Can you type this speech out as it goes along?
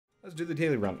Let's do the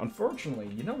daily run. Unfortunately,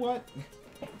 you know what?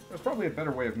 There's probably a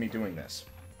better way of me doing this.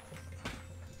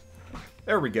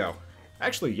 There we go.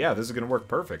 Actually, yeah, this is going to work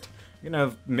perfect. I'm going to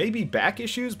have maybe back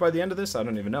issues by the end of this. I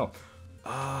don't even know.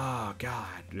 Oh,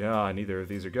 God. Yeah, neither of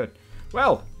these are good.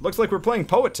 Well, looks like we're playing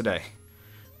Poet today.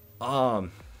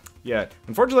 Yeah.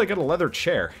 Unfortunately, I got a leather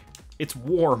chair. It's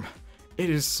warm. It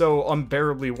is so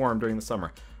unbearably warm during the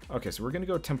summer. Okay, so we're going to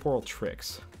go temporal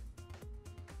tricks.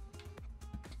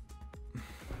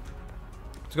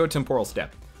 Let's go temporal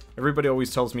step. Everybody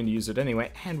always tells me to use it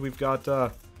anyway, and we've got,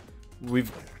 well,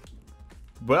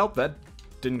 that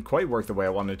didn't quite work the way I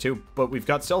wanted to, but we've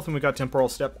got stealth and we've got temporal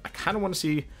step. I kind of want to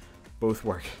see both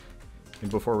work.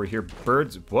 And before we hear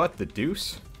birds, what the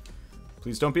deuce?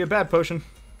 Please don't be a bad potion.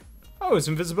 Oh, it's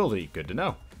invisibility. Good to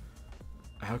know.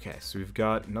 Okay, so we've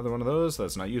got another one of those.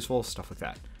 That's not useful. Stuff like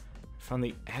that. Found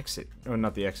the exit. Oh,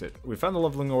 not the exit. We found the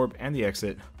leveling orb and the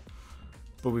exit.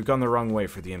 But we've gone the wrong way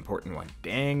for the important one.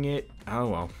 Dang it. Oh,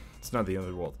 well. It's not the end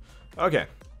of the world. Okay.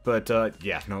 But,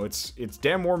 yeah, no, it's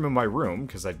damn warm in my room,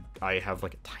 because I have,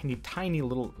 like, a tiny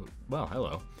little... Well,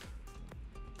 hello.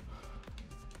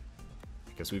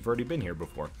 I guess we've already been here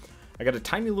before. I got a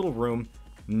tiny little room,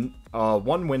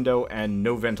 one window, and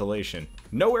no ventilation.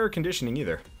 No air conditioning,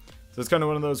 either. So it's kind of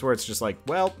one of those where it's just like,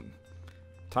 well,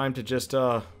 time to just,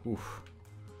 oof.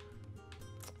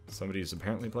 Somebody's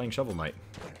apparently playing Shovel Knight.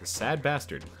 A sad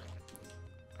bastard.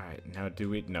 Alright, now do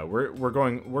we... No, we're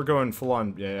going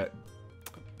full-on,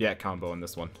 yeah, combo on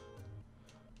this one.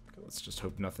 Okay, let's just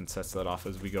hope nothing sets that off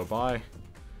as we go by.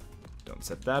 Don't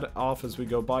set that off as we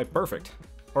go by. Perfect.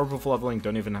 Orbital leveling,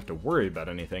 don't even have to worry about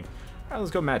anything. Alright,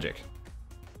 let's go magic.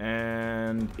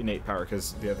 And innate power,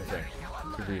 because the other thing.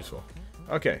 Super useful.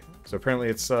 Okay, so apparently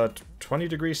it's 20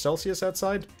 degrees Celsius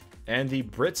outside, and the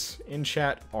Brits in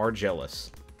chat are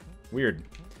jealous. Weird.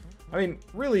 I mean,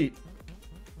 really,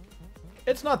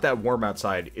 it's not that warm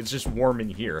outside. It's just warm in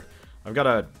here. I've got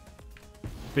a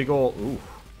big ol'... Ooh,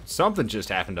 something just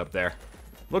happened up there.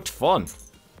 Looked fun.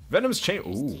 Venom's chain...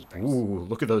 Ooh,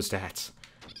 look at those stats.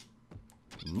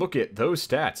 Look at those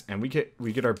stats. And we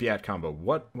get our Beat combo.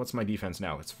 What's my defense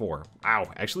now? It's 4.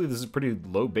 Wow, actually this is pretty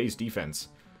low base defense.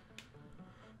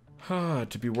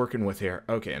 To be working with here.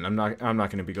 Okay, and I'm not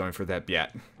going to be going for that Beat.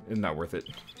 It's not worth it.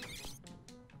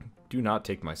 Do not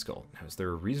take my skull. Now, is there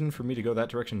a reason for me to go that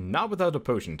direction? Not without a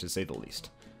potion, to say the least.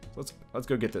 Let's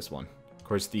go get this one. Of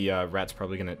course, the rat's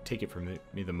probably going to take it from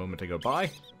me the moment I go by.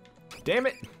 Damn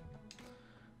it!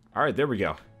 Alright, there we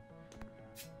go.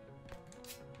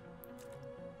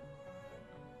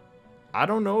 I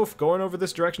don't know if going over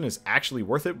this direction is actually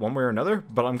worth it one way or another,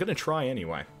 but I'm going to try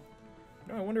anyway.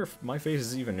 You know, I wonder if my face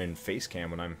is even in face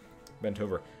cam when I'm bent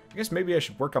over. I guess maybe I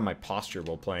should work on my posture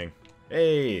while playing.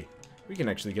 Hey! We can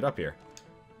actually get up here.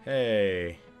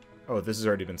 Hey. Oh, this has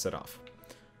already been set off.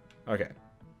 Okay.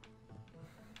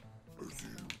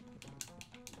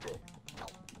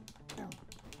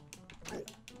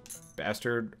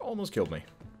 Bastard almost killed me.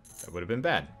 That would have been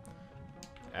bad.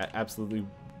 Absolutely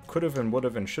could have and would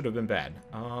have and should have been bad.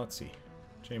 Let's see.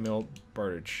 Chainmail,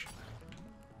 Bartage.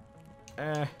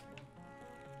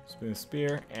 Spoon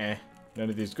Spear. None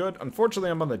of these good.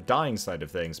 Unfortunately, I'm on the dying side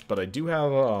of things, but I do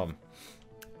have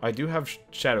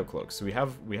Shadow Cloak, so we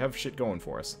have shit going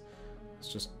for us.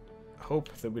 Let's just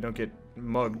hope that we don't get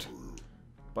mugged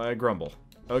by a grumble.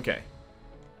 Okay.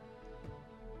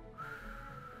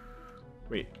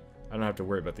 Wait, I don't have to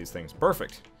worry about these things.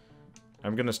 Perfect.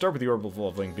 I'm gonna start with the orbital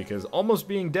leveling because almost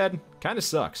being dead kind of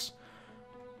sucks.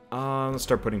 Let's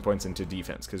start putting points into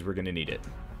defense because we're gonna need it.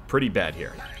 Pretty bad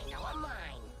here.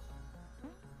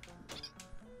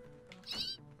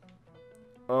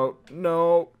 Oh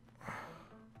no.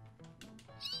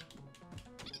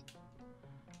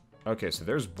 Okay, so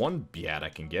there's one Beat I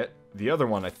can get. The other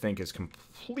one, I think, is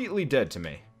completely dead to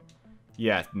me.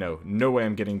 Yeah, no way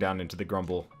I'm getting down into the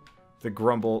Grumble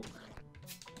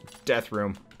death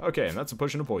room. Okay, and that's a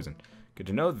potion of poison. Good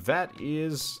to know. That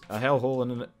is a hellhole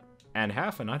and a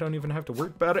half, and I don't even have to worry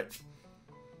about it.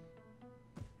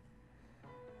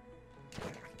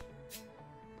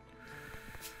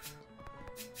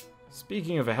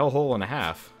 Speaking of a hellhole and a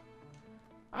half,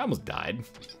 I almost died.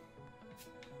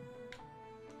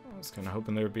 I was kind of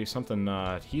hoping there would be something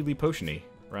Healy potion-y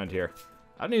around here.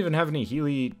 I don't even have any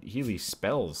Healy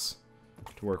spells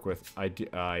to work with. I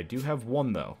do have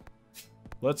one, though.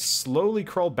 Let's slowly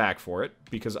crawl back for it,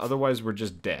 because otherwise we're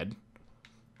just dead.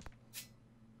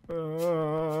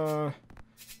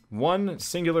 One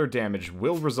singular damage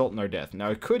will result in our death.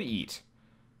 Now, it could eat.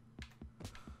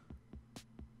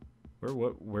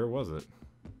 Where was it?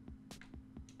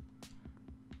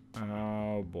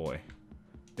 Oh, boy.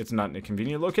 It's not in a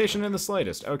convenient location in the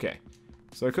slightest. Okay.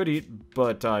 So I could eat,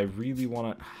 but I really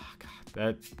want to... Oh, God,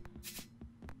 that...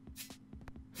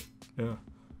 Yeah.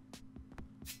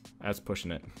 That's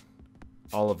pushing it.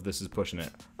 All of this is pushing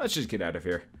it. Let's just get out of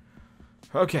here.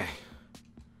 Okay.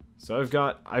 So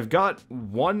I've got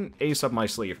one ace up my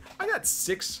sleeve. I got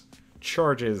 6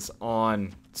 charges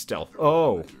on stealth.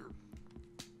 Oh.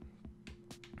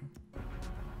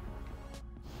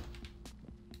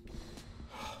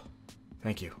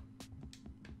 Thank you.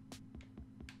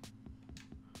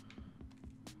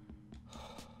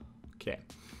 Okay.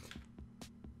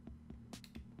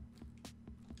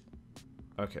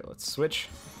 Okay, let's switch.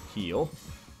 Heal.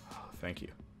 Oh, thank you.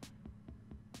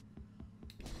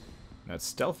 That's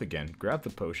stealth again. Grab the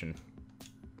potion.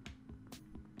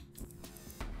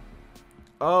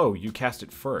 Oh, you cast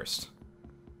it first.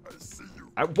 I see you.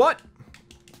 What?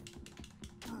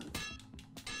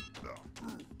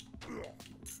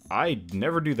 I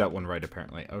never do that one right,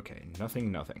 apparently. Okay,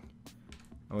 nothing. Now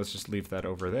let's just leave that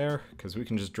over there, because we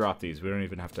can just drop these. We don't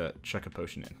even have to chuck a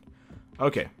potion in.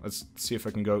 Okay, let's see if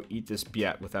I can go eat this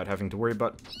Biat without having to worry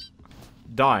about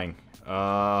dying.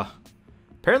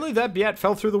 Apparently that Biat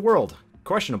fell through the world.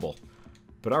 Questionable.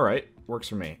 But alright, works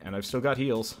for me. And I've still got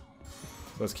heals.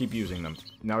 So let's keep using them.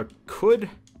 Now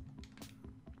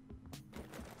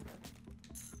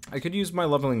I could use my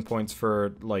leveling points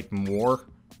for, like, more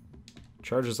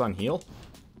charges on heal.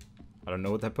 I don't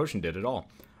know what that potion did at all.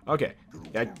 Okay,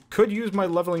 I could use my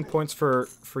leveling points for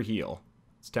heal.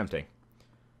 It's tempting.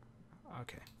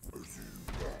 Okay.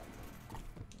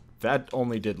 That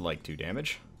only did, like, 2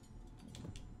 damage.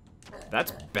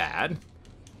 That's bad.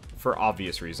 For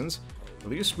obvious reasons. At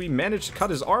least we managed to cut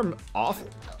his arm off.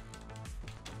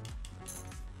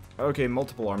 Okay,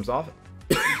 multiple arms off.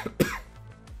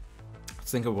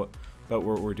 Let's think about what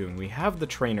we're doing. We have the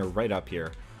trainer right up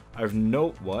here. I have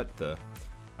no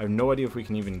idea if we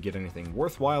can even get anything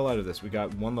worthwhile out of this. We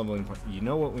got 1 leveling point. You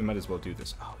know what? We might as well do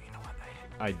this. Oh, you know what?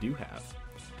 I do have.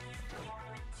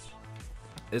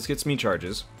 This gets me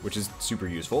charges, which is super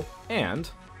useful. And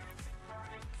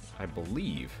I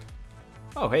believe...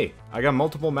 Oh, hey, I got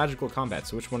multiple magical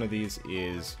combats. So which one of these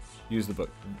is use the book?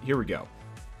 Here we go.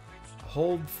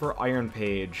 Hold for iron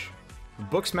page.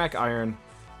 Book smack iron.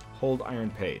 Hold iron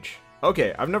page.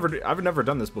 Okay, I've never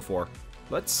done this before.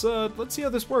 Let's see how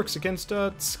this works against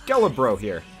Skelebro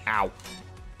here. Ow.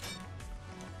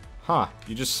 Huh,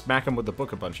 you just smack him with the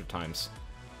book a bunch of times.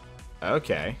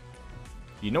 Okay.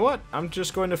 You know what? I'm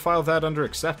just going to file that under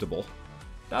acceptable.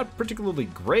 Not particularly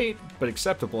great, but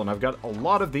acceptable, and I've got a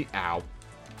lot of the... Ow.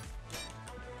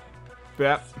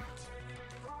 Yep.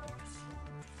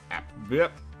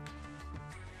 Yep.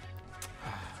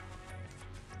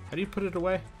 How do you put it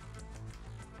away?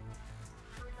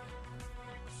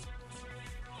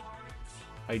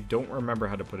 I don't remember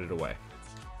how to put it away.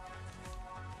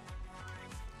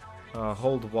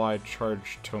 Hold wide,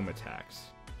 charge tome attacks.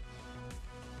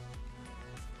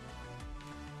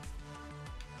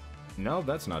 No,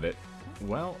 that's not it.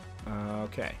 Well,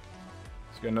 okay.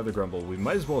 Let's get another grumble. We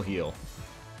might as well heal.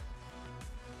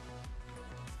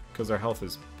 Because our health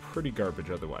is pretty garbage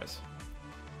otherwise.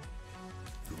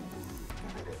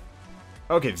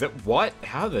 Okay, what?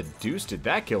 How the deuce did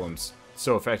that kill him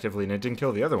so effectively and it didn't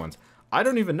kill the other ones? I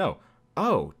don't even know.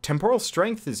 Oh, temporal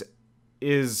strength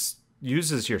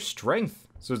uses your strength,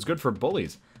 so it's good for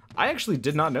bullies. I actually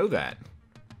did not know that.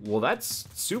 Well, that's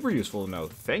super useful to know.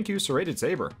 Thank you, Serrated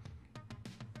Saber.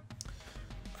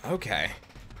 Okay.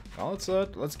 Well,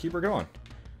 let's keep her going.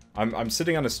 I'm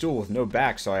sitting on a stool with no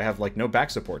back, so I have like no back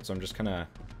support, so I'm just kind of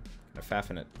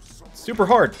faffing it. Super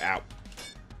hard. Ow.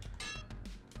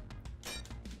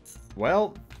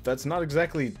 Well, that's not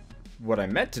exactly what I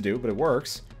meant to do, but it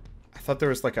works. I thought there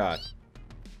was like a...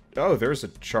 Oh, there's a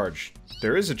charge.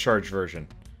 There is a charge version.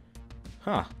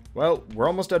 Huh. Well, we're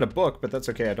almost out of book, but that's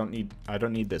okay. I don't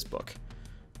need this book.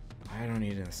 I don't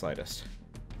need it in the slightest.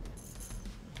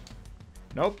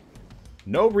 Nope.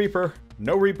 No Reaper.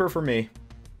 No Reaper for me.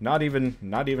 Not even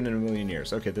in a million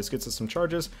years. Okay, this gets us some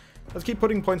charges. Let's keep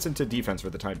putting points into defense for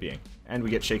the time being. And we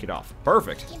get Shake It Off.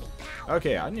 Perfect.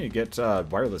 Okay, I need to get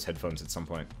wireless headphones at some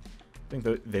point. I think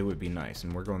that they would be nice,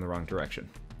 and we're going the wrong direction.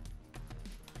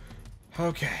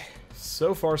 Okay,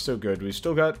 so far so good. We've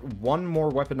still got one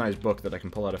more weaponized book that I can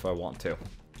pull out if I want to.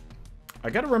 I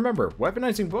gotta remember,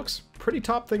 weaponizing books, pretty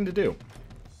top thing to do.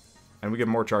 And we get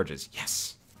more charges.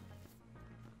 Yes!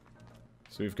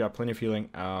 So we've got plenty of healing.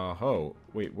 Oh,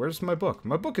 wait, where's my book?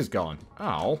 My book is gone.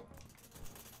 Ow.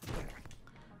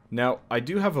 Now, I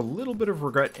do have a little bit of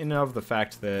regret in and of the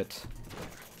fact that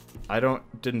I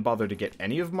didn't bother to get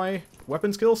any of my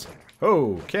weapon skills.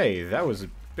 Okay, that was a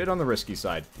bit on the risky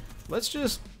side. Let's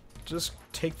just just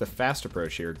take the fast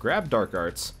approach here. Grab Dark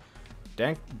Arts.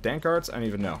 Dank Arts? I don't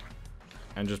even know.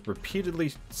 And just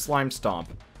repeatedly Slime Stomp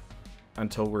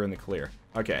until we're in the clear.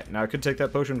 Okay, now I could take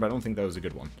that potion, but I don't think that was a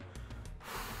good one.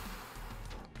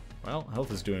 Well,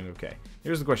 health is doing okay.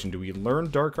 Here's the question. Do we learn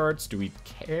Dark Arts? Do we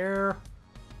care?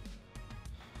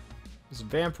 Is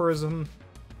Vampirism?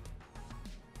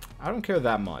 I don't care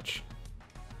that much.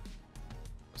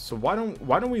 So why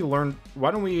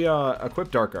don't we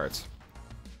equip Dark Arts?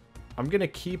 I'm gonna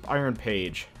keep Iron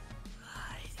Page.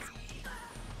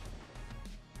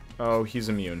 Oh, he's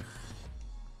immune.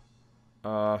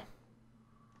 How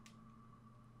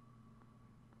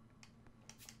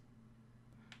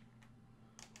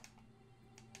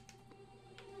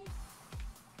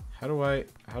do I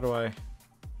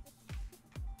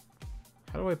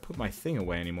put my thing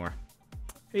away anymore?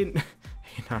 Hey,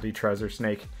 hey, Naughty Trouser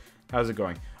Snake. How's it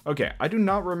going? Okay, I do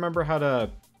not remember how to...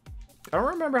 I don't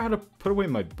remember how to put away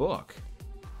my book.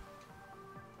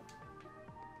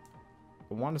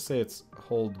 I want to say it's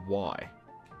hold Y.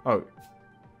 Oh.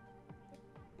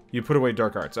 You put away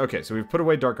Dark Arts. Okay, so we've put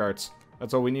away Dark Arts.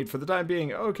 That's all we need for the time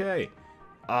being. Okay.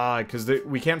 Because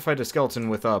we can't fight a skeleton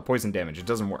with poison damage. It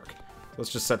doesn't work. Let's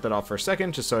just set that off for a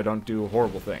second, just so I don't do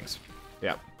horrible things.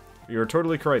 Yeah. You're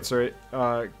totally correct, sir.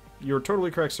 You're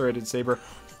totally correct, Sir Edit Saber.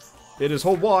 It is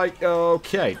hold Y.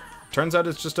 Okay. Turns out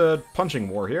it's just a punching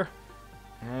war here.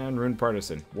 And Rune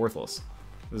Partisan. Worthless.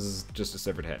 This is just a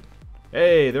severed head.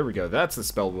 Hey, there we go. That's the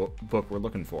spell book we're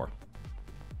looking for.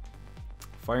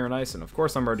 Fire and Ice, and of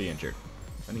course I'm already injured.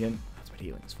 And again, that's what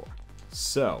healing's for.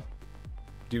 So,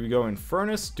 do we go in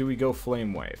Furnace? Do we go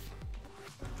Flame Wave?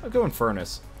 I'll go in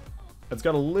Furnace. It's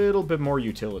got a little bit more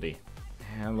utility.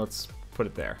 And let's put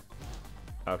it there.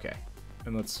 Okay.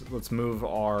 And let's move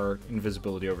our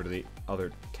invisibility over to the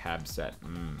other tab set.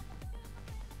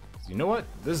 You know what?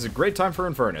 This is a great time for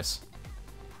Infernus.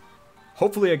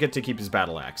 Hopefully I get to keep his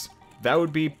battle axe. That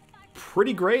would be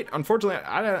pretty great. Unfortunately,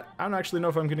 I don't actually know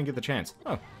if I'm going to get the chance.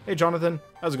 Oh, hey Jonathan.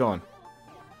 How's it going?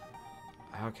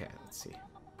 Okay, let's see.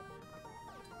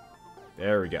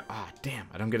 There we go. Ah, damn.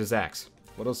 I don't get his axe.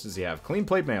 What else does he have? Clean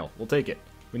plate mail. We'll take it.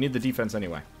 We need the defense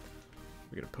anyway.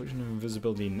 We got a potion of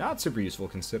invisibility. Not super useful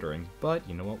considering, but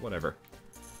you know what? Whatever.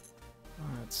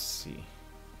 Let's see.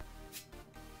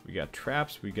 We got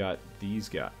traps. We got these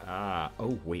guys.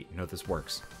 Oh wait. No, this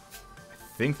works.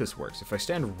 I think this works. If I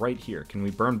stand right here, can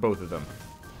we burn both of them?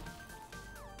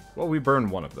 Well, we burn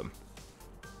one of them.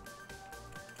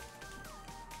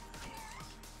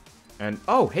 And,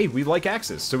 oh, hey, we like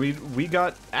axes. So we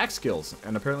got axe skills.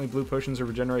 And apparently blue potions of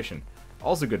regeneration.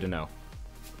 Also good to know.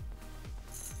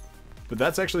 But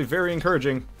that's actually very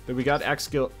encouraging that we got axe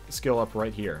skill up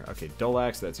right here. Okay, dull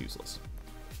axe, that's useless.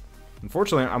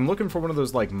 Unfortunately, I'm looking for one of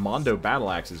those, like, Mondo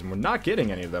battle axes, and we're not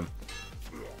getting any of them.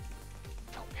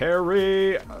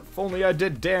 Parry! If only I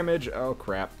did damage. Oh,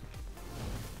 crap.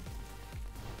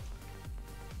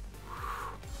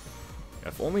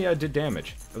 If only I did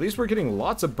damage. At least we're getting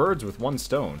lots of birds with one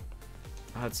stone.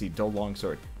 Let's see, dull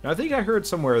longsword. Now, I think I heard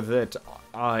somewhere that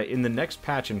in the next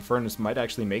patch, Infernus might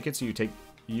actually make it so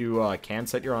you can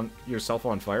set yourself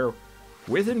on fire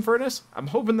with Infernus. I'm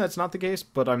hoping that's not the case,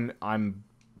 but I'm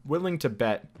willing to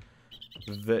bet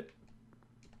that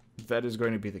that is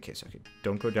going to be the case. Okay,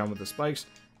 don't go down with the spikes.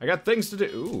 I got things to do.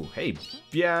 Ooh, hey,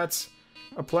 Biats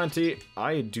aplenty.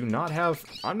 I'm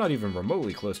not even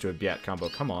remotely close to a Biat combo.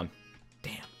 Come on.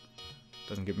 Damn.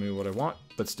 Doesn't give me what I want,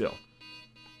 but still.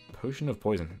 Potion of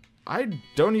poison. I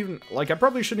don't even, like, I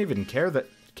probably shouldn't even care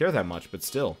that much, but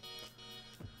still.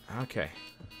 Okay.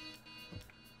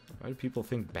 Why do people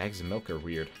think bags of milk are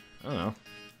weird? I don't know.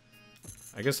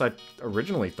 I guess I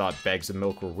originally thought bags of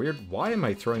milk were weird. Why am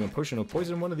I throwing a potion of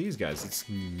poison in one of these guys? It's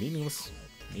meaningless.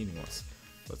 Meaningless.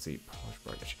 Let's see. Polish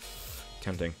bardish.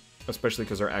 Tempting. Especially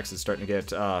because our axe is starting to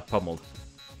get pummeled.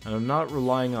 And I'm not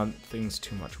relying on things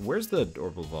too much. Where's the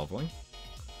orbital leveling?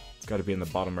 It's got to be in the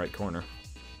bottom right corner.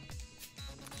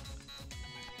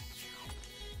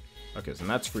 Okay, so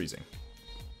that's freezing.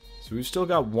 So we've still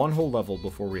got one whole level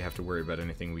before we have to worry about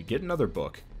anything. We get another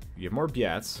book. We get more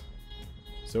Biats.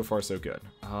 So far, so good.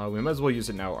 We might as well use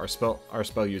it now. Our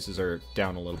spell uses are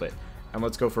down a little bit. And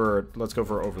let's go for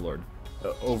Overlord.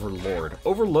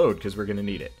 Overload, because we're gonna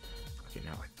need it. Okay,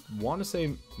 now I want to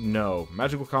say no.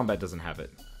 Magical Combat doesn't have it.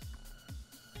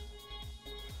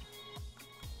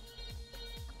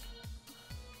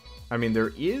 I mean,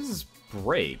 there is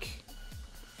Break.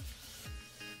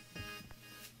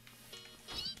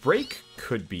 Break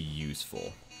could be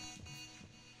useful.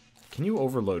 Can you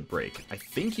overload Break? I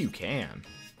think you can.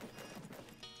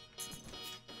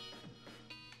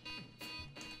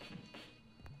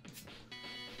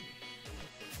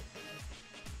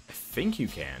 I think you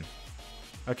can.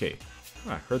 Okay.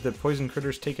 I heard that poison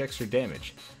critters take extra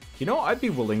damage. You know, I would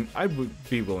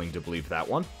be willing to believe that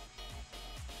one.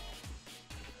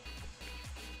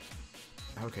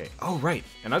 Okay. Oh, right.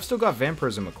 And I've still got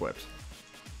Vampirism equipped.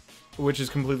 Which is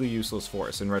completely useless for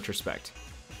us in retrospect.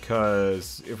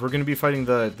 Because if we're going to be fighting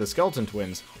the skeleton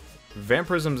twins,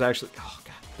 Vampirism's actually... Oh,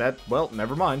 God. Well,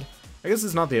 never mind. I guess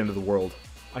it's not the end of the world.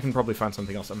 I can probably find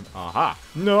something else. Aha!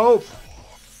 Nope!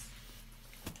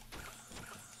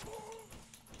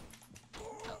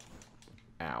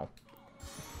 Ow.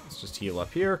 Let's just heal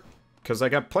up here. Because I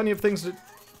got plenty of things to...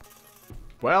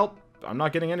 Well, I'm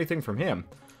not getting anything from him.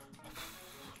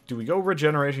 Do we go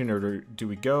regeneration or do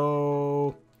we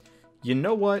go... You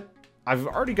know what? I've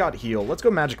already got heal. Let's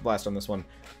go Magic Blast on this one.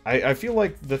 I feel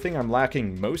like the thing I'm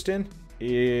lacking most in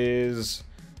is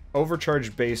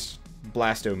overcharge-based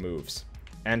Blasto moves.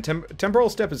 And Temporal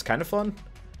Step is kind of fun,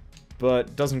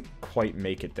 but doesn't quite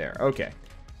make it there. Okay.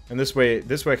 And this way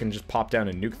I can just pop down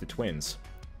and nuke the twins.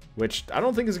 Which I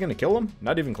don't think is going to kill them.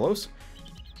 Not even close.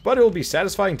 But it will be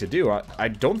satisfying to do. I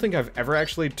don't think I've ever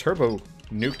actually turbo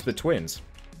nuked the twins.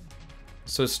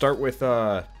 So start with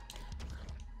an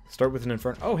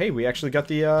Inferno. Oh, hey, we actually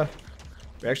got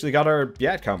our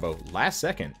Yat combo last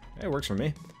second. It works for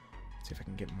me. Let's see if I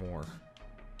can get more.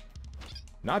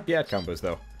 Not Yat combos,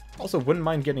 though. Also, wouldn't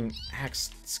mind getting axe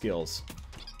skills.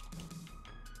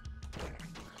 I'm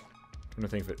gonna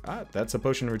think of it. Ah, that's a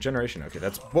potion of regeneration. Okay,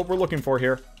 that's what we're looking for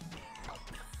here.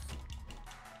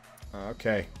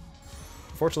 Okay.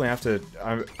 Unfortunately,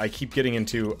 I keep getting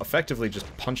into effectively just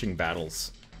punching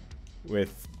battles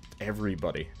with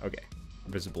everybody. Okay.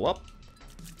 Visible up.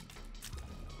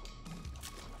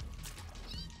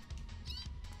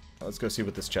 Let's go see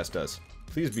what this chest does.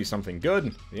 Please be something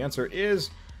good. The answer is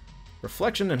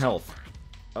reflection and health.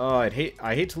 I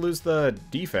hate to lose the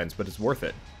defense, but it's worth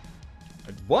it.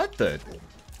 What the?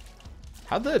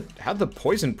 How'd the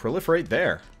poison proliferate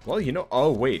there? Well, you know.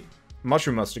 Oh wait,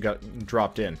 mushroom must have got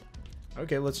dropped in.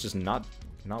 Okay, let's just not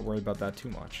worry about that too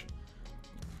much.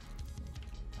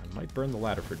 I might burn the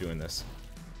ladder for doing this.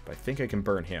 But I think I can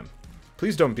burn him.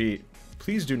 Please do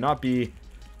not be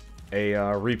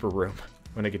a Reaper room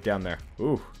when I get down there.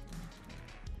 Ooh.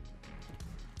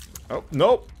 Oh,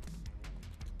 nope.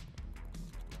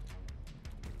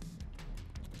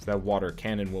 So that water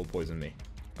cannon will poison me.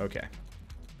 Okay.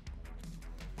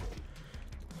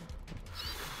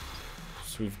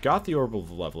 So we've got the orb of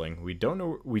leveling. We do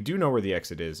know where the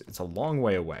exit is. It's a long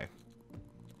way away.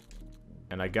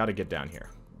 And I gotta get down here.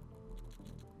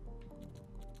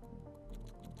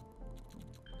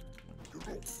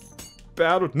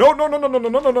 Battle. No, no, no, no, no, no,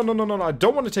 no, no, no, no, no, no. I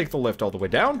don't want to take the lift all the way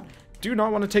down. Do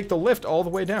not want to take the lift all the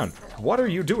way down. What are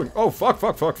you doing? Oh, fuck,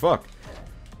 fuck, fuck, fuck.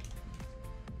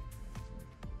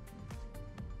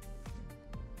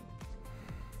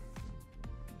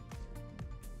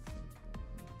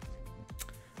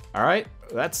 Alright,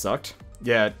 that sucked.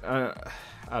 Yeah,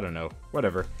 I don't know.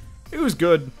 Whatever. It was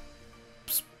good.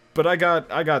 But I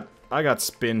got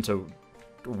spin to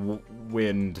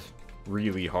wind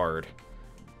really hard.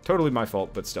 Totally my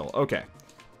fault, but still. Okay.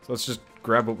 So let's just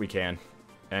grab what we can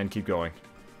and keep going.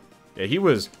 Yeah, he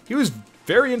was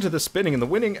very into the spinning and the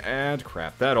winning, and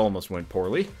crap, that almost went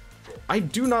poorly. I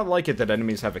do not like it that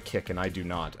enemies have a kick and I do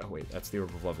not. Oh wait, that's the orb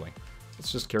of leveling.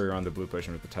 Let's just carry on the blue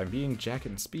potion for the time being. Jacket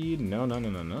and speed. No, no, no,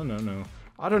 no, no, no, no.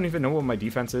 I don't even know what my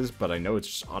defense is, but I know it's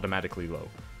just automatically low.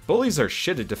 Bullies are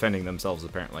shit at defending themselves,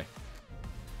 apparently.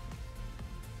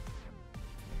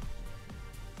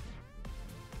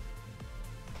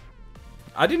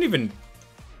 I didn't even...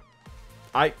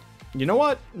 You know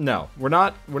what? No. We're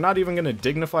not even going to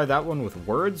dignify that one with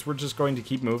words. We're just going to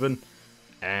keep moving.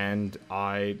 And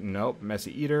nope.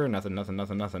 Messy Eater. Nothing, nothing,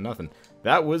 nothing, nothing, nothing.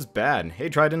 That was bad. Hey,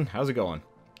 Trident. How's it going?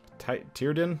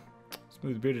 Tierden?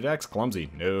 Smooth Bearded X. Clumsy.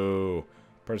 No.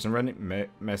 Person running.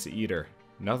 Messy Eater.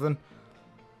 Nothing?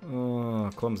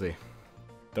 Oh, clumsy.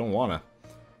 Don't wanna.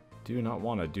 Do not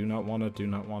wanna. Do not wanna. Do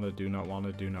not wanna. Do not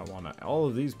wanna. Do not wanna. All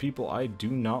of these people I do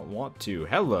not want to.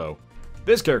 Hello.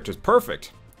 This character's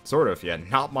perfect. Sort of. Yeah,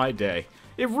 not my day.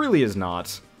 It really is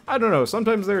not. I don't know.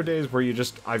 Sometimes there are days where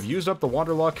I've used up the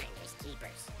water luck,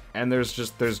 and there's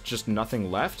just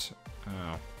nothing left.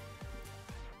 Oh.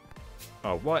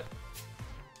 Oh, what?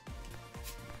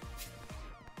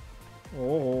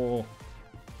 Oh.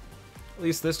 At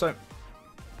least this time.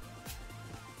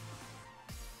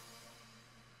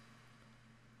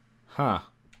 Huh.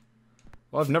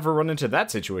 Well, I've never run into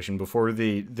that situation before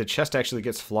the chest actually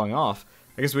gets flung off.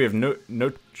 I guess we have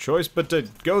no choice but to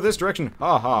go this direction.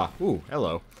 Ha ha. Ooh,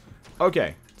 hello.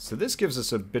 Okay, so this gives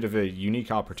us a bit of a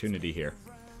unique opportunity here.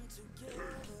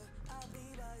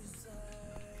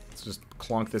 Let's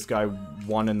plonk this guy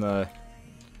one in the...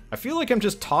 I feel like I'm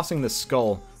just tossing the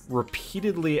skull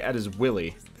repeatedly at his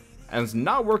willy, and it's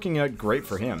not working out great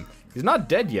for him. He's not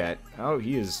dead yet. Oh,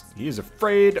 he is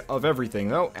afraid of everything,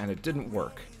 though, and it didn't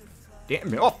work.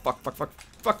 Damn me. Oh, fuck, fuck, fuck,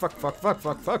 fuck, fuck, fuck, fuck,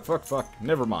 fuck, fuck, fuck, fuck.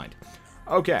 Never mind.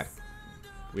 Okay.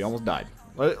 We almost died.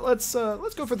 Let's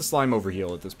go for the slime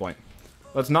overheal at this point.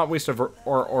 Let's not waste our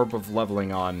orb of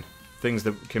leveling on things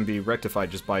that can be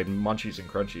rectified just by munchies and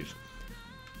crunchies.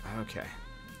 Okay.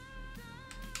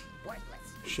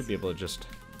 Should be able to just...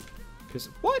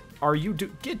 What are you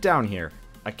Get down here.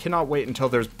 I cannot wait until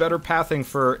there's better pathing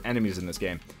for enemies in this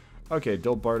game. Okay,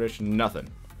 Dill Bardish, nothing.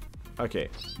 Okay,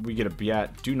 we get a Beat.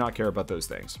 Do not care about those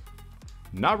things.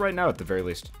 Not right now, at the very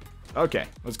least. Okay,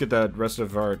 let's get the rest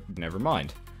of our... Never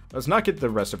mind. Let's not get the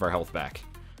rest of our health back.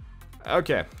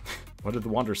 Okay. What did the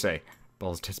Wander say?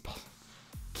 Balls tis balls.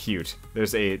 Cute.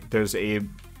 There's a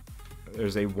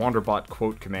Wanderbot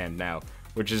quote command now,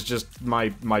 which is just my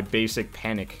basic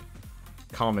panic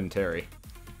commentary.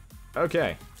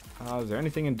 Okay. Is there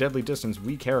anything in deadly distance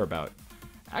we care about?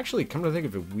 Actually, come to think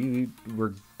of it,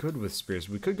 we're good with spears.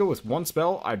 We could go with one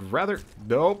spell. I'd rather...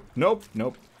 Nope, nope,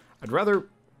 nope. I'd rather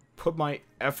put my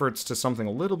efforts to something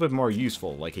a little bit more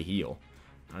useful, like a heal.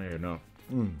 I don't know.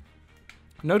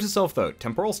 Note to self, though.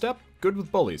 Temporal Step, good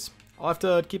with bullies. I'll have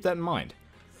to keep that in mind.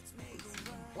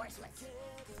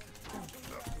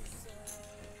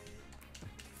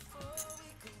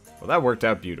 Well, that worked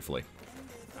out beautifully.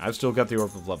 I've still got the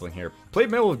Orb of Leveling here. Plate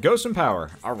Mail with Ghost and Power.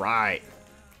 Alright.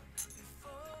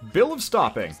 Bill of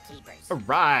Stopping.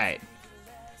 Alright.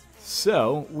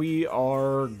 So, we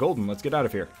are golden. Let's get out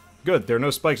of here. Good, there are no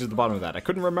spikes at the bottom of that. I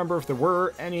couldn't remember if there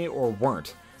were any or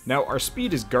weren't. Now, our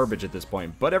speed is garbage at this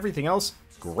point, but everything else,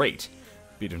 great.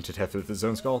 Beat him to death with his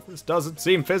own skull. This doesn't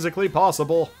seem physically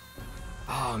possible.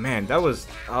 Oh, man, that was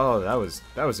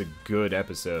a good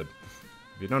episode.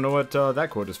 If you don't know what that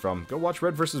quote is from, go watch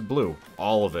Red vs. Blue.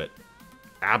 All of it.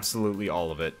 Absolutely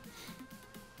all of it.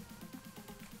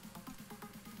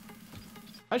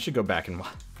 I should go back and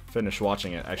finish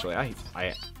watching it, actually.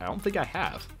 I don't think I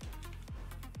have.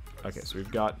 Okay, so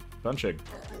we've got a bunch of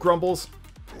grumbles,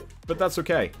 but that's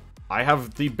okay. I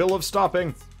have the Bill of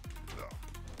Stopping.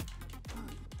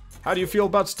 How do you feel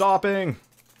about stopping?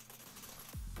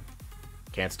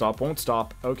 Can't stop, won't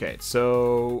stop. Okay,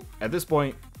 so at this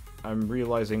point, I'm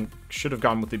realizing should have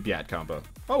gone with the Beat combo.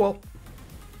 Oh well.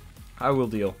 I will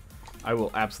deal. I will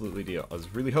absolutely deal. I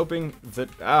was really hoping that...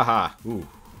 Aha! Ooh.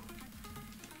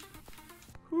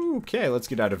 Okay, let's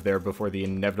get out of there before the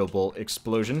inevitable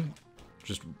explosion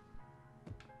just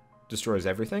destroys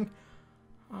everything.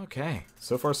 Okay,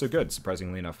 so far so good,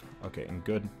 surprisingly enough. Okay, and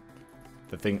good.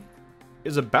 The thing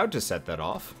is about to set that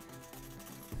off.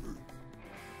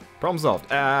 Problem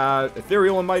solved.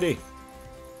 Ethereal and Mighty.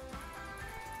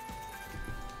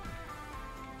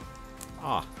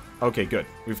 Ah, okay, good.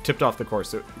 We've tipped off the corpse,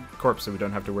 so we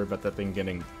don't have to worry about that thing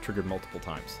getting triggered multiple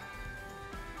times.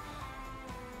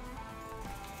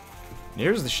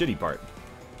 Here's the shitty part.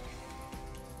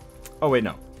 Oh, wait,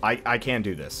 no. I can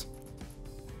do this.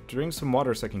 Drink some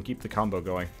water so I can keep the combo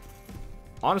going.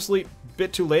 Honestly,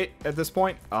 bit too late at this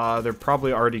point. They're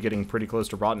probably already getting pretty close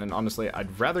to rotten, and honestly,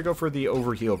 I'd rather go for the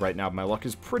overheal right now. My luck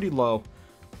is pretty low,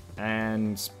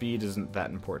 and speed isn't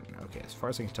that important. Okay, as far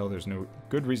as I can tell, there's no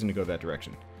good reason to go that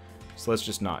direction. So let's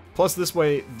just not. Plus, this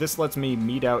way, this lets me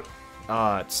meet out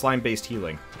slime-based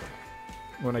healing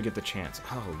when I get the chance.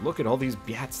 Oh, look at all these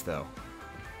Beats, though.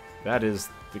 That is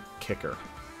the kicker.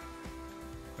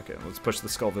 Okay, let's push the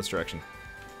skull this direction.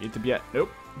 Eat the Beat.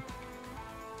 Nope.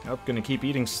 Nope, gonna keep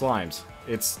eating slimes.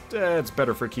 It's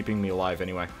better for keeping me alive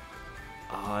anyway.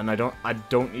 And I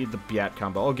don't need the Beat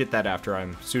combo. I'll get that after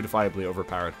I'm pseudifiably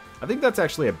overpowered. I think that's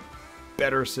actually a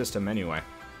better system anyway.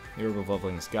 The Orb of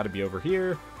Leveling's got to be over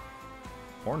here.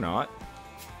 Or not.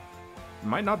 It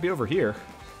might not be over here.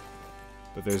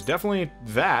 But there's definitely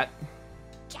that.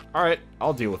 Alright,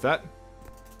 I'll deal with that.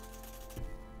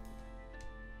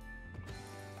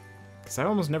 Because I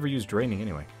almost never use Draining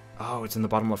anyway. Oh, it's in the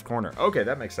bottom left corner. Okay,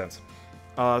 that makes sense.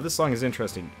 This song is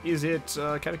interesting. Is it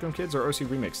Catacomb Kids or OC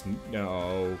Remix? No,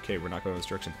 okay, we're not going this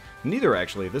direction. Neither,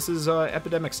 actually. This is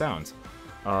Epidemic Sounds.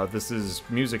 This is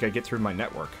music I get through my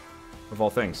network, of all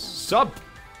things. Sub!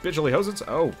 Bitchily Hosets?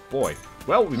 Oh, boy.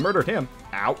 Well, we murdered him.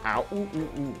 Ow, ow, ooh, ooh,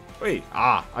 ooh. Wait,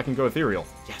 I can go ethereal.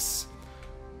 Yes.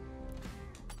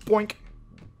 Boink.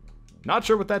 Not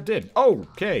sure what that did. Oh,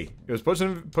 okay. It was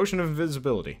Potion of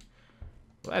Invisibility.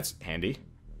 Well, that's handy.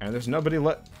 And there's nobody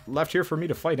left here for me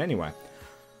to fight anyway.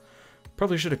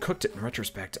 Probably should have cooked it in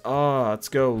retrospect. Let's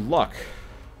go luck.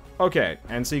 Okay,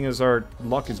 and seeing as our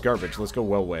luck is garbage, let's go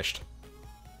well-wished.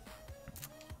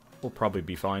 We'll probably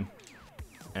be fine.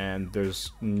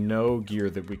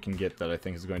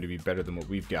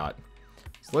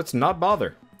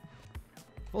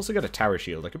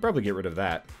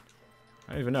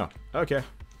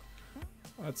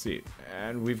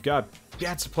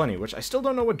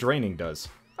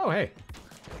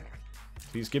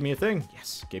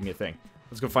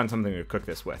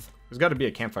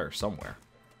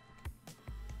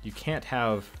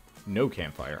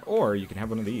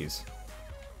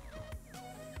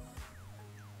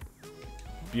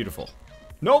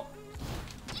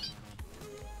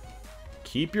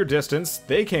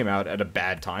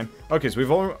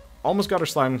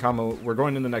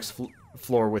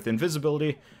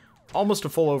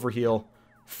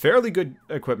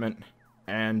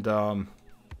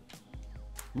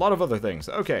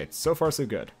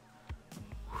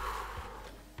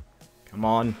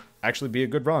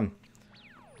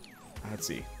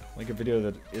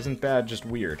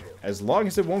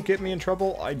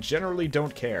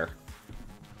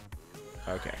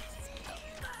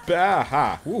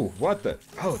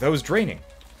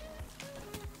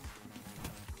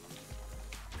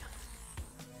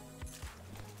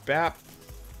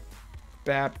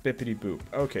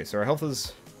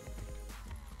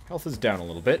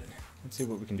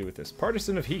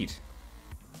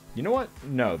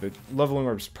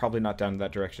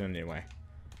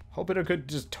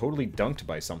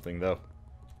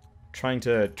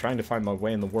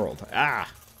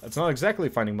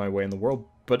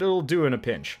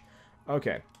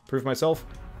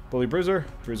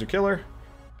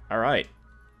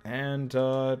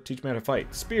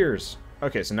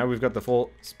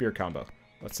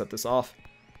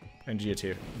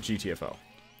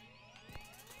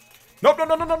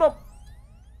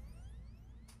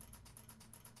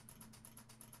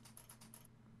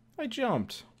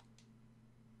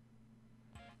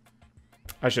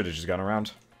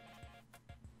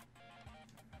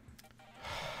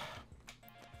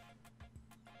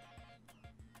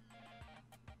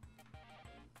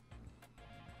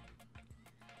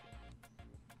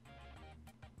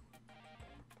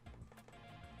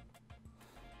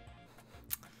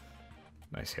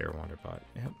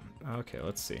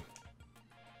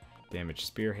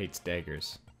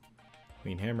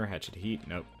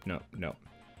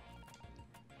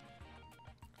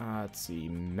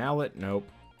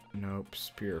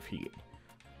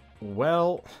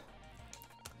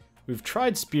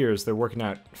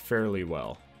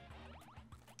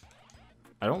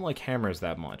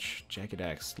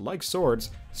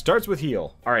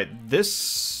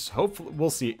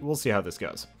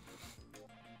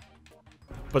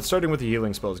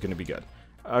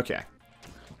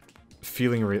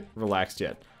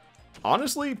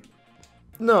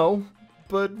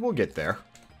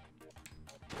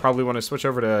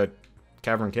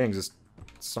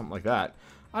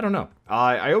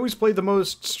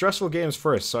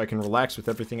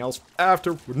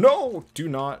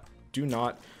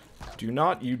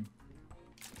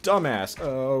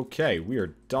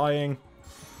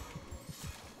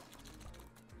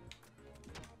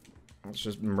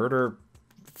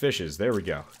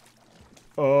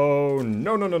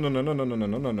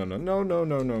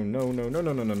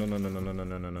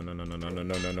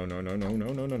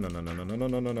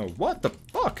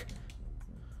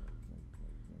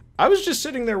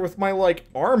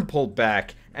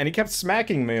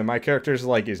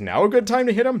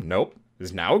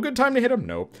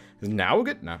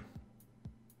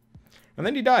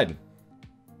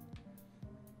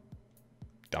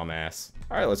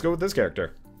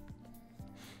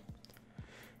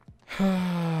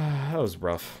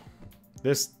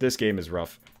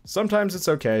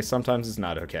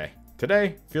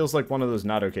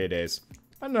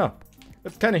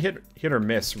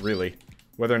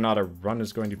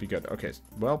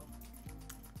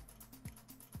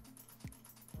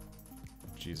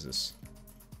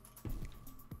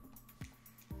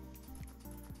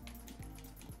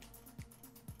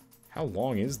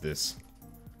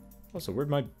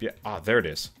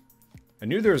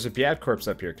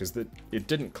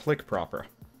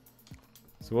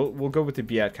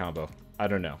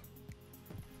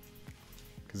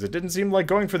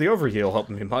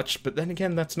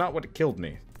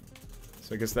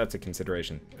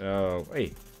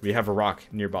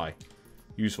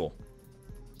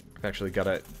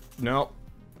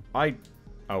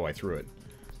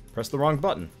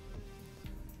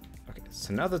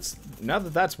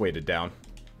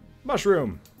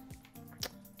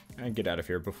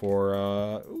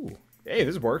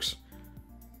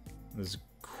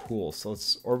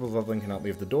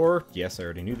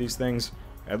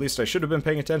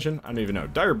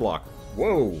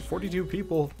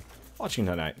 watching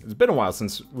tonight. It's been a while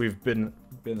since we've been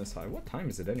this high. What time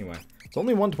is it anyway? It's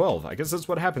only 1:12. I guess that's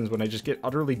what happens when I just get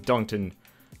utterly dunked in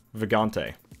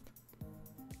Vagante.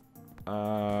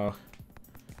 I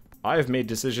have made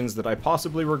decisions that I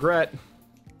possibly regret.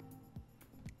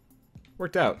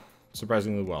 Worked out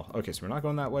surprisingly well. Okay, so we're not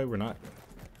going that way. We're not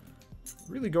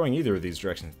really going either of these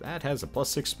directions. That has a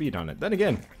 +6 speed on it. Then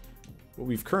again, what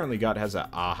we've currently got has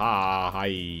a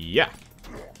yeah.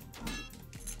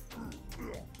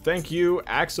 Thank you,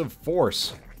 acts of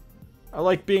force. I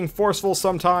like being forceful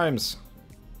sometimes.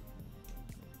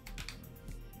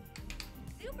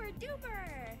 Super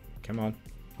duper. Come on.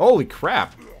 Holy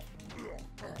crap.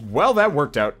 Well, that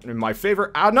worked out in my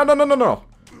favor. Ah, no, no, no, no, no.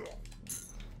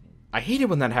 I hate it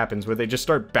when that happens, where they just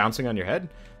start bouncing on your head.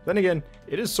 Then again,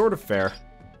 it is sort of fair.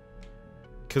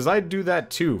 Because I do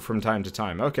that too from time to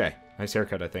time. Okay, nice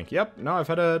haircut, I think. Yep, no, I've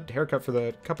had a haircut for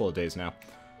the couple of days now.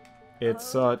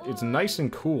 It's nice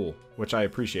and cool, which I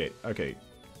appreciate. Okay,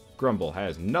 Grumble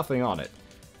has nothing on it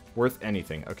worth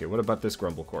anything. Okay, what about this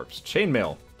Grumble corpse?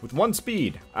 Chainmail with 1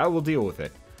 speed. I will deal with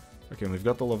it. Okay, we've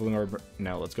got the leveling orb.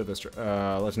 Now let's go this.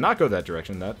 Let's not go that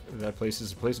direction. That place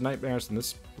is a place of nightmares, and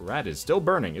this rat is still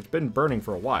burning. It's been burning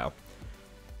for a while.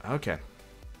 Okay.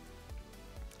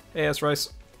 Hey,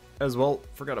 S-Rice. As well,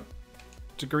 forgot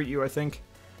to greet you, I think.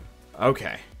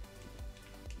 Okay.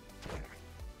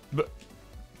 But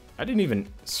I didn't even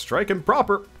strike him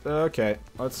proper. Okay,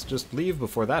 let's just leave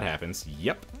before that happens.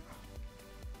 Yep.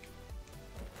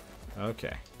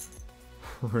 Okay.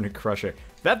 Runic Crusher.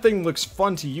 That thing looks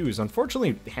fun to use.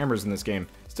 Unfortunately, hammers in this game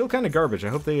still kind of garbage. I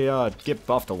hope they get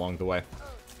buffed along the way.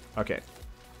 Okay.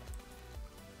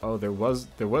 Oh, there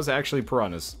was actually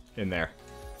piranhas in there.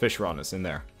 Fish piranhas in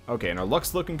there. Okay, and our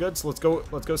luck's looking good, so let's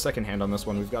go second hand on this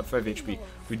one. We've got 5 HP.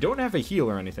 We don't have a heal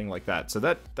or anything like that, so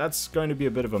that's going to be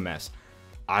a bit of a mess.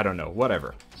 I don't know,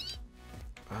 whatever.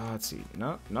 Let's see.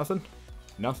 No, nothing.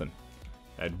 Nothing.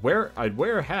 I'd wear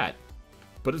a hat,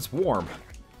 but it's warm.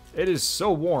 It is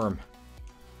so warm.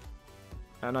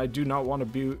 And I do not want to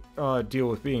be deal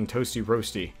with being toasty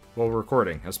roasty while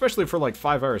recording, especially for like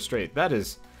 5 hours straight. That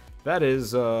is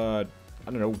I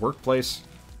don't know, workplace.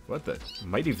 What the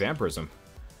mighty vampirism.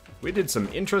 We did some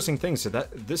interesting things to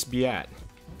this Beat.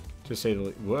 To say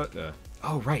the what?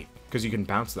 Oh right, because you can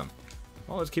bounce them.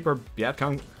 Well, let's keep our Beat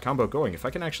combo going. If I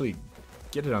can actually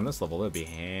get it on this level, that'd be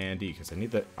handy. Because I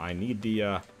need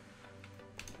the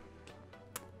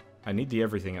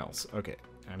everything else. Okay,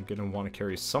 I'm gonna want to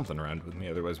carry something around with me,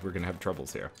 otherwise we're gonna have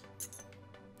troubles here.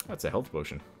 That's a health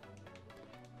potion.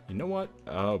 You know what?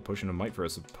 Oh, potion of might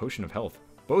versus a potion of health.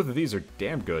 Both of these are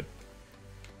damn good.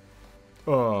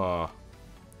 Oh.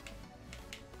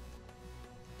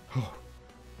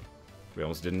 We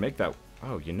almost didn't make that.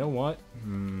 Oh, you know what?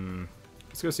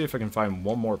 Let's go see if I can find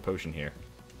one more potion here.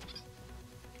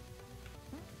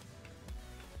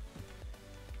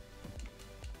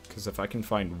 Because if I can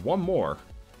find one more,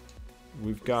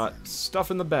 we've got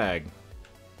stuff in the bag.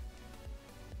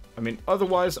 I mean,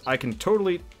 otherwise, I can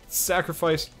totally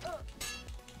sacrifice...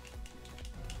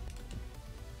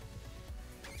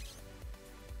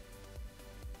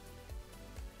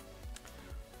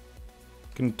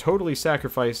 Can totally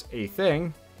sacrifice a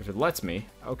thing, if it lets me.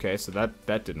 Okay, so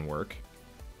that didn't work.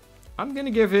 I'm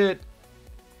gonna give it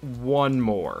one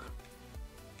more.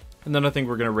 And then I think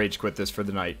we're gonna rage quit this for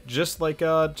the night. Just like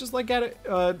Vagante.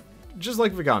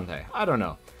 I don't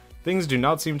know. Things do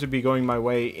not seem to be going my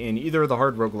way in either of the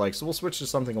hard roguelikes, so we'll switch to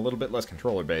something a little bit less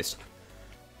controller-based.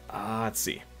 Let's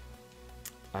see.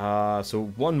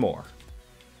 So one more.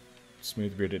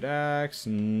 Smooth bearded axe.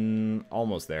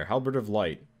 Almost there. Halberd of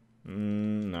light.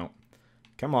 No.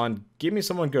 Come on, give me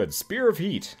someone good. Spear of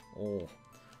heat. Oh,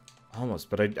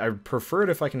 almost. But I prefer it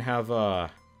if I can have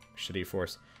shitty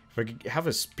force. If I could have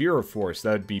a spear of force,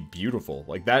 that would be beautiful.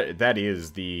 Like that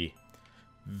is the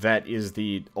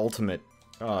ultimate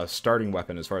starting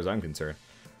weapon as far as I'm concerned.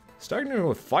 Starting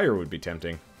with fire would be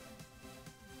tempting.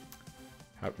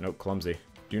 Nope, clumsy.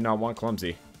 Do not want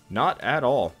clumsy. Not at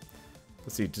all.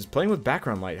 Let's see, does playing with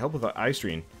background light help with eye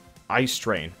strain? Eye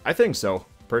strain. I think so,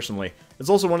 personally. It's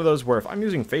also one of those where if I'm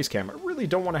using face cam, I really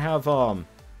don't want to have, I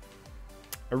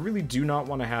really do not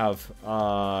want to have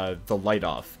the light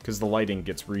off, because the lighting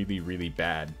gets really, really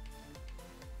bad.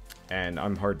 And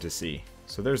I'm hard to see.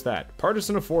 So there's that.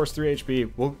 Partisan of Force, 3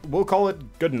 HP. We'll call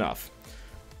it good enough.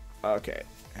 Okay,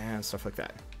 and stuff like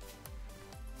that.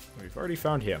 We've already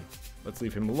found him. Let's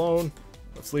leave him alone.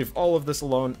 Let's leave all of this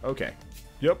alone. Okay.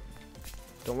 Yep.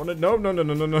 Don't want to... No.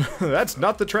 That's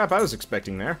not the trap I was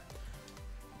expecting there.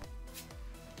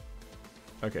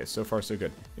 Okay, so far so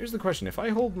good. Here's the question. If I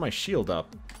hold my shield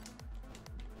up...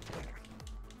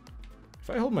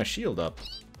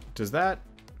 does that...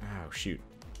 Oh, shoot.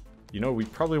 You know, we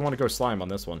probably want to go slime on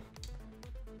this one.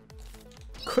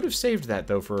 Could have saved that,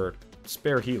 though, for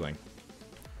spare healing.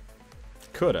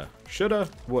 Coulda. Shoulda.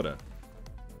 Woulda.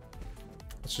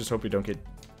 Let's just hope we don't get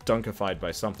dunkified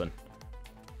by something.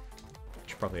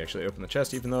 Should probably actually open the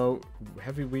chest, even though...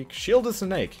 Heavy weak. Shield of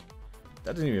snake.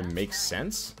 That doesn't even make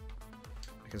sense.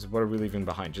 Because what are we leaving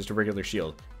behind? Just a regular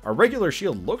shield. Our regular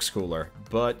shield looks cooler,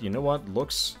 but you know what?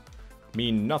 Looks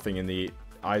mean nothing in the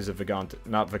eyes of Vagante.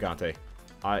 Not Vagante.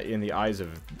 In the eyes of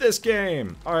this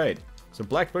game. Alright. So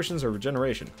black potions are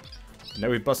regeneration. Now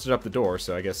we've busted up the door,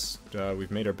 so I guess we've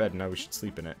made our bed and now we should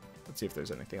sleep in it. Let's see if there's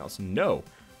anything else. No.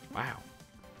 Wow.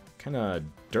 Kind of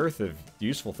dearth of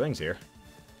useful things here.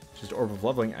 Just orb of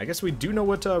leveling. I guess we do know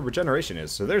what regeneration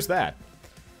is, so there's that.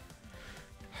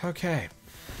 Okay.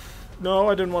 No,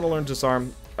 I didn't want to learn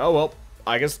disarm. Oh well,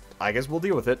 I guess we'll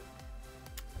deal with it.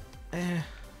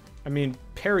 I mean,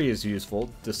 parry is useful.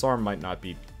 Disarm might not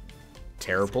be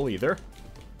terrible either.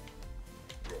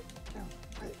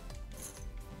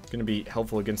 Gonna be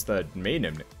helpful against the main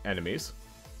enemies.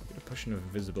 Get a potion of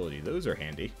invisibility. Those are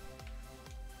handy.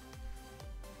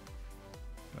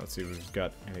 Let's see if we've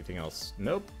got anything else.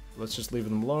 Nope. Let's just leave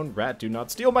them alone. Rat, do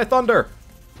not steal my thunder!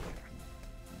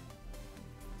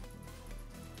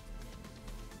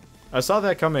 I saw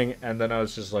that coming, and then I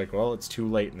was just like, well, it's too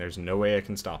late, and there's no way I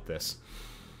can stop this.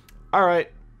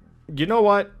 Alright. You know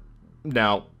what?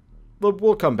 Now,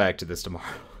 we'll come back to this tomorrow.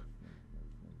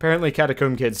 Apparently,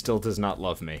 Catacomb Kids still does not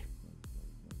love me.